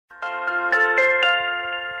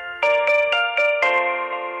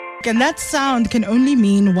And that sound can only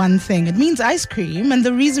mean one thing. It means ice cream. And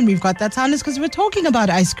the reason we've got that sound is because we're talking about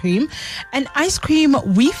ice cream. And ice cream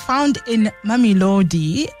we found in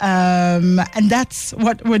Mamelodi. And that's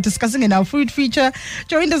what we're discussing in our food feature.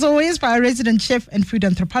 Joined as always by our resident chef and food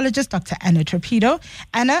anthropologist, Dr. Anna Torpedo.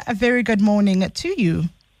 Anna, a very good morning to you.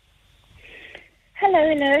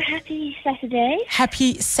 Hello. Happy Saturday.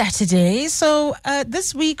 Happy Saturday. So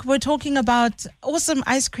this week we're talking about awesome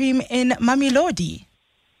ice cream in Mamelodi.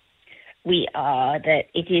 We are. That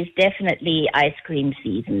it is definitely ice cream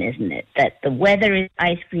season, isn't it? That the weather is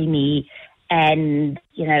ice creamy and,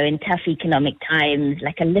 you know, in tough economic times,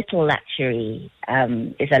 like a little luxury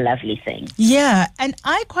is a lovely thing. Yeah, and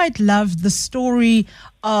I quite love the story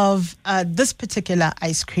of this particular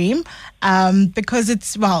ice cream because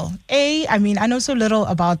it's, I know so little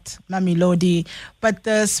about Mamelodi, but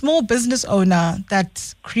the small business owner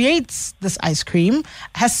that creates this ice cream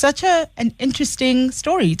has such an interesting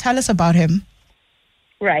story. Tell us about him.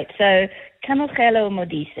 Right, so Kamogelo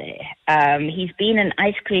Modise, he's been an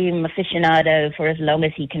ice cream aficionado for as long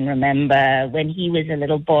as he can remember. When he was a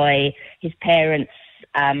little boy, his parents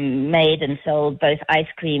made and sold both ice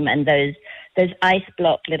cream and those ice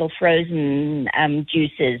block little frozen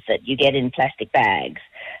juices that you get in plastic bags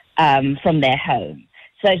from their home.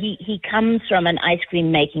 So he comes from an ice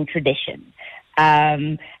cream making tradition.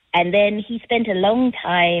 And then he spent a long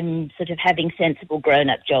time sort of having sensible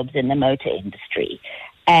grown-up jobs in the motor industry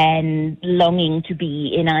and longing to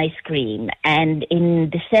be in ice cream. And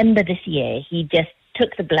in December this year, he just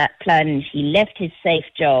took the plunge. He left his safe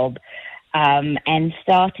job and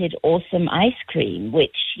started Awesome Ice Cream,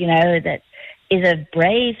 which, you know, that is a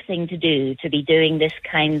brave thing to do, to be doing this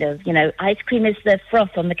kind of, you know, ice cream is the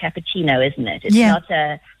froth on the cappuccino, isn't it? It's not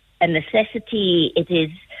a necessity. It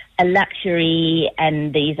is a luxury,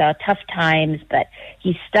 and these are tough times. But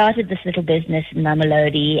he started this little business in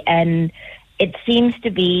Mamelodi, and it seems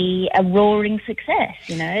to be a roaring success.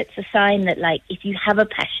 You know, it's a sign that, like, if you have a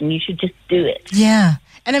passion, you should just do it. Yeah.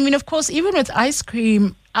 And I mean, of course, even with ice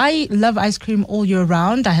cream, I love ice cream all year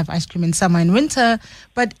round. I have ice cream in summer and winter,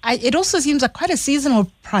 but it also seems like quite a seasonal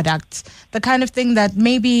product, the kind of thing that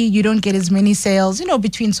maybe you don't get as many sales, you know,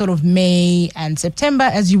 between sort of May and September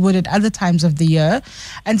as you would at other times of the year.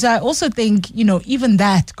 And so I also think, you know, even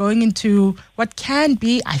that going into what can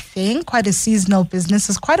be, I think, quite a seasonal business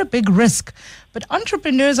is quite a big risk. But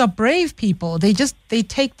entrepreneurs are brave people. They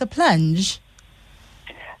take the plunge.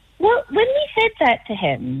 Well, when we said that to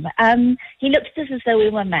him, he looked at us as though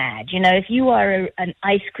we were mad. You know, if you are an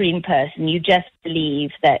ice cream person, you just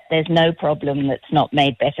believe that there's no problem that's not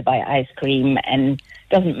made better by ice cream, and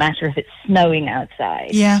doesn't matter if it's snowing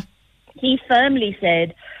outside. Yeah. He firmly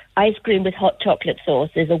said ice cream with hot chocolate sauce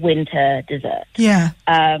is a winter dessert. Yeah.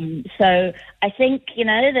 So I think, you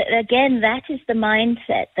know, that again, that is the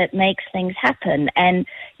mindset that makes things happen. And,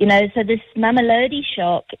 you know, so this Mamelodi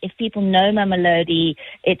shop, if people know Mamelodi,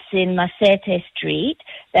 it's in Masete Street,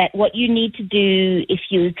 that what you need to do if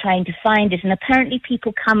you're trying to find it, and apparently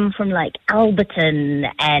people come from like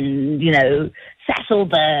Alberton and, you know,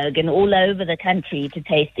 Sasolburg and all over the country to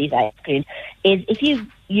taste these ice creams, is if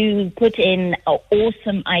you put in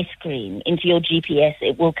Awesome Ice Cream into your GPS,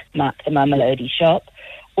 it will come up the Mamelodi shop.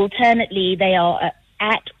 Alternately, they are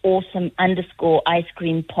at awesome_ice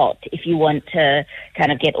cream pot if you want to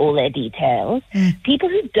kind of get all their details. People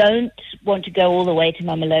who don't want to go all the way to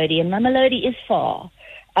Mamelodi, and Mamelodi is far,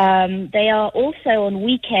 they are also on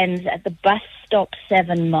weekends at the Bus Stop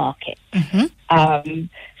 7 market. Mm-hmm.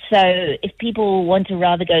 So if people want to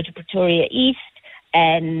rather go to Pretoria East,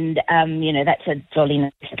 and, you know, that's a jolly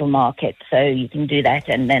nice little market, so you can do that,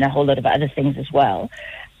 and then a whole lot of other things as well.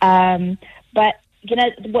 But, you know,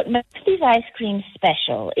 what makes these ice creams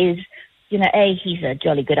special is, you know, he's a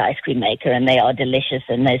jolly good ice cream maker, and they are delicious,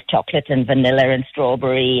 and there's chocolate and vanilla and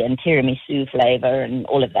strawberry and tiramisu flavor and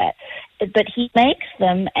all of that. But he makes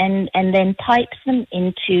them and then pipes them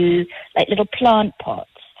into, like, little plant pots.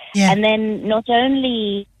 Yeah. And then not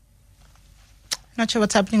only... Not sure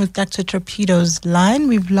what's happening with Dr. Torpedo's line.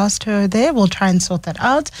 We've lost her there. We'll try and sort that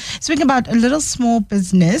out. Speaking about a little small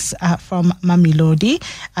business from Mamelodi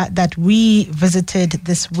that we visited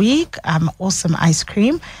this week, Awesome Ice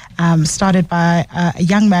Cream, started by a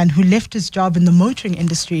young man who left his job in the motoring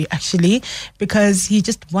industry, actually, because he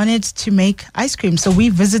just wanted to make ice cream. So we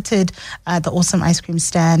visited the Awesome Ice Cream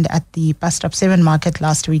stand at the Bus Stop 7 market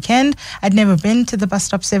last weekend. I'd never been to the Bus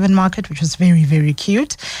Stop 7 market, which was very, very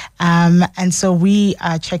cute. And so we we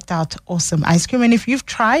checked out awesome ice cream. And if you've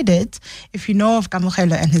tried it, if you know of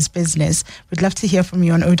Kamohelo and his business, we'd love to hear from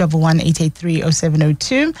you on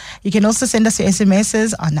 011-883-0702. You can also send us your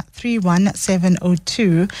SMSs on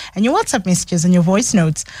 31702 and your WhatsApp messages and your voice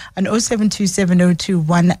notes on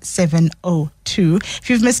 0727021702. If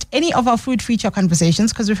you've missed any of our food feature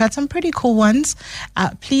conversations, because we've had some pretty cool ones,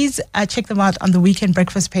 please check them out on the Weekend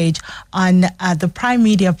Breakfast page on the Prime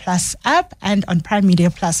Media Plus app and on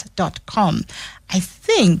primemediaplus.com. I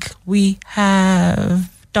think we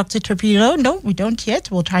have Dr. Trapilo. No, we don't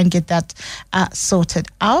yet. We'll try and get that sorted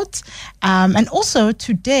out. And also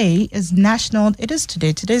today is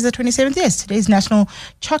today's the 27th. Yes, today's National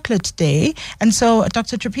Chocolate Day. And so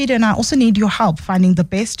Dr. Trapilo and I also need your help finding the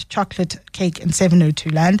best chocolate cake in 702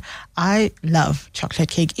 land. I love chocolate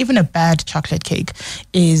cake. Even a bad chocolate cake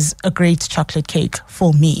is a great chocolate cake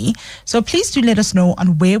for me. So please do let us know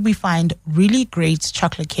on where we find really great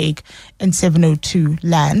chocolate cake in 702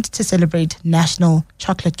 land to celebrate National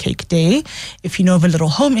Chocolate Cake Day. If you know of a little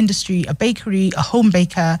home industry, a bakery, a home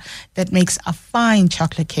baker that makes a fine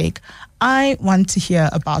chocolate cake, I want to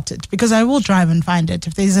hear about it because I will drive and find it.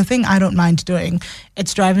 If there's a thing I don't mind doing,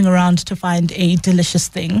 it's driving around to find a delicious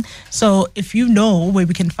thing. So if you know where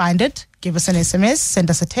we can find it, give us an SMS,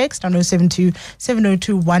 send us a text on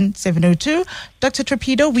 072-702-1702. Dr.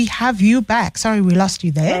 Trapilo, we have you back. Sorry, we lost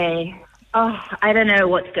you there. Hey. Oh, I don't know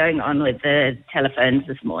what's going on with the telephones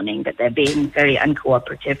this morning, but they're being very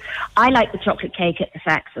uncooperative. I like the chocolate cake at the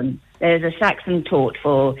Saxon. There's a Saxon tort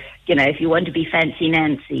for, if you want to be fancy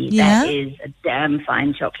Nancy, that is a damn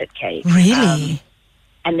fine chocolate cake. Really?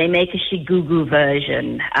 And they make a shigugu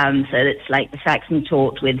version, so it's like the Saxon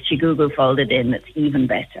tort with shigugu folded in. That's even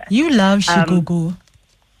better. You love shigugu.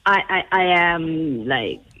 I am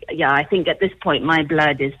I think at this point my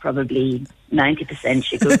blood is probably 90%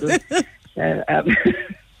 shigugu.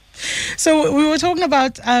 So we were talking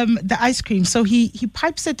about the ice cream. So he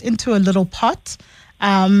pipes it into a little pot,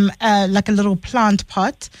 like a little plant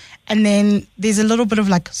pot, and then there's a little bit of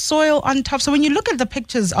like soil on top. So when you look at the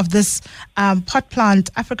pictures of this pot plant,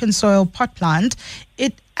 African soil pot plant,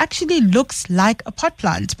 it actually looks like a pot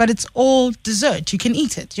plant, but it's all dessert. You can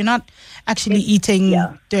eat it. You're not actually eating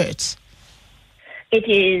dirt. It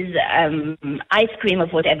is ice cream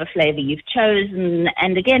of whatever flavor you've chosen.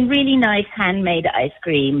 And again, really nice handmade ice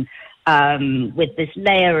cream with this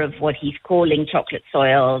layer of what he's calling chocolate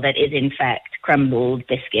soil that is in fact crumbled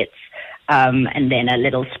biscuits and then a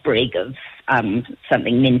little sprig of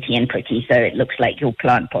something minty and pretty. So it looks like your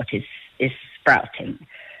plant pot is sprouting.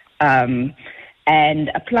 And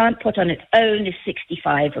a plant pot on its own is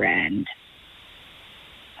 65 Rand.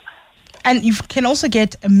 And you can also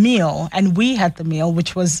get a meal, and we had the meal,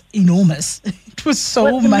 which was enormous. It was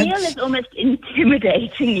so much. The meal is almost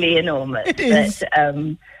intimidatingly enormous. It is.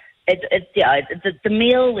 But, the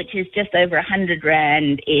meal, which is just over 100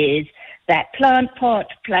 Rand, is that plant pot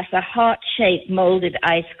plus a heart-shaped molded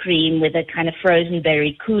ice cream with a kind of frozen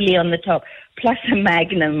berry coulis on the top, plus a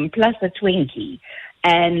Magnum, plus a Twinkie.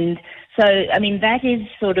 And so, that is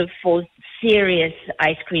sort of for serious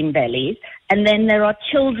ice cream bellies. And then there are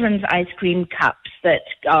children's ice cream cups that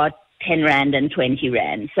are 10 Rand and 20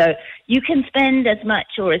 Rand. So you can spend as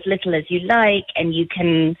much or as little as you like, and you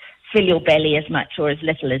can fill your belly as much or as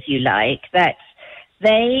little as you like.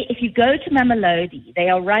 If you go to Mamelodi, they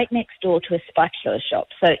are right next door to a spatula shop.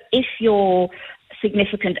 So if your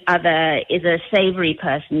significant other is a savory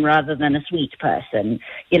person rather than a sweet person,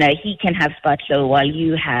 he can have spatula while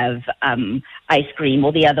you have ice cream,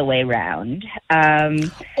 or the other way around.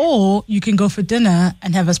 Or you can go for dinner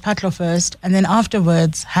and have a spatula first, and then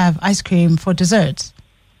afterwards have ice cream for dessert.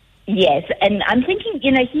 Yes, and I'm thinking,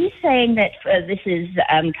 he's saying that this is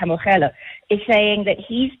Kamohelo is saying that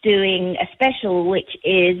he's doing a special which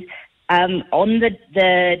is on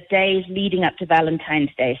the days leading up to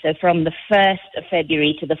Valentine's Day, so from the 1st of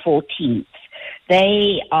February to the 14th,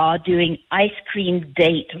 they are doing ice cream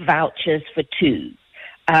date vouchers for two.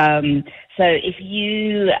 So if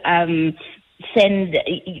you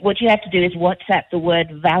what you have to do is WhatsApp the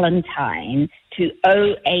word Valentine to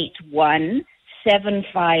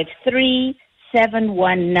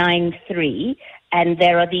 081-753-7193, and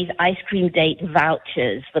there are these ice cream date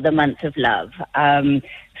vouchers for the month of love.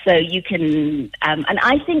 So you can, and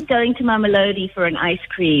I think going to Mamelodi for an ice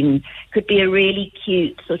cream could be a really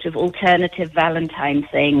cute sort of alternative Valentine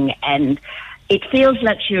thing, and it feels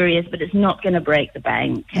luxurious, but it's not going to break the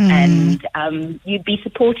bank. And you'd be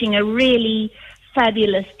supporting a really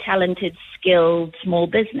fabulous, talented, skilled small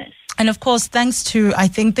business. And of course, thanks to, I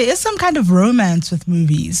think there is some kind of romance with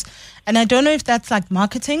movies. And I don't know if that's like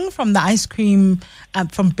marketing from the ice cream,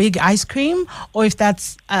 from Big Ice Cream, or if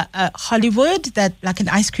that's Hollywood, that like an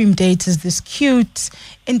ice cream date is this cute,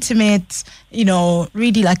 intimate,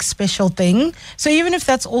 really like special thing. So even if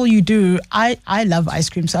that's all you do, I love ice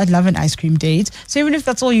cream, so I'd love an ice cream date. So even if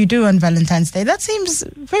that's all you do on Valentine's Day, that seems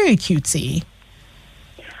very cutesy.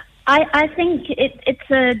 I think it's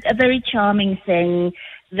a very charming thing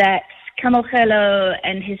that Kamokhelo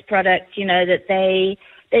and his product, that they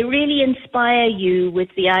really inspire you with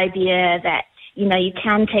the idea that, you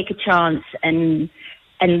can take a chance and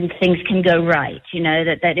things can go right,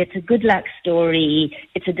 that it's a good luck story,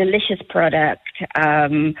 it's a delicious product,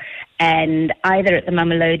 and either at the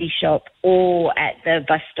Mamelodi shop or at the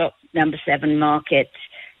bus stop number 7 market,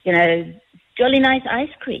 jolly nice ice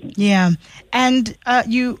cream. Yeah. And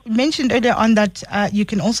you mentioned earlier on that you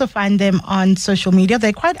can also find them on social media.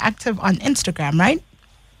 They're quite active on Instagram, right?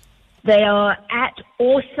 They are at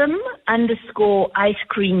awesome_ice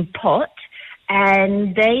cream pot,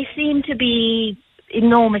 and they seem to be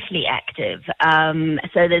enormously active.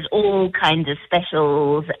 So there's all kinds of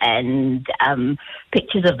specials and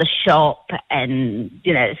pictures of the shop, and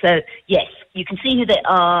so yes, you can see who they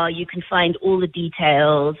are, you can find all the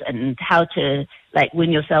details and how to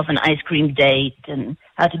win yourself an ice cream date and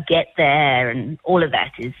how to get there, and all of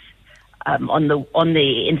that is on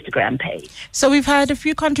the Instagram page. So we've had a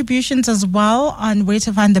few contributions as well on where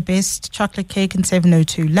to find the best chocolate cake in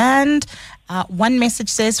 702 Land. One message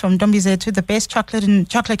says from Dombizetu, the best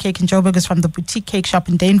chocolate cake in Joburg is from the boutique cake shop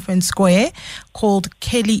in Dainfern Square called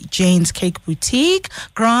Kelly Jane's Cake Boutique.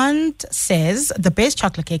 Grant says the best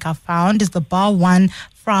chocolate cake I've found is the bar one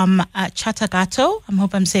from Chatagato. I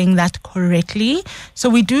hope I'm saying that correctly.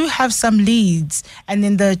 So we do have some leads, and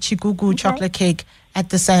then the Chigugu chocolate cake at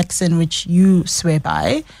the Saxon, which you swear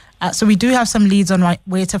by. So we do have some leads on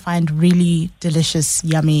where to find really delicious,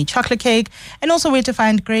 yummy chocolate cake, and also where to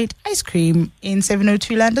find great ice cream in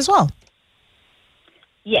 702 Land as well.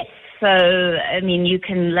 Yes. So, you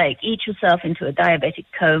can eat yourself into a diabetic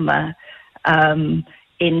coma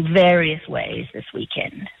in various ways this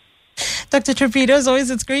weekend. Dr. Trapido, as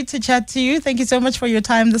always, it's great to chat to you. Thank you so much for your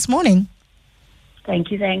time this morning.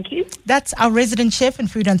 Thank you. That's our resident chef and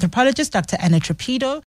food anthropologist, Dr. Anna Trapido.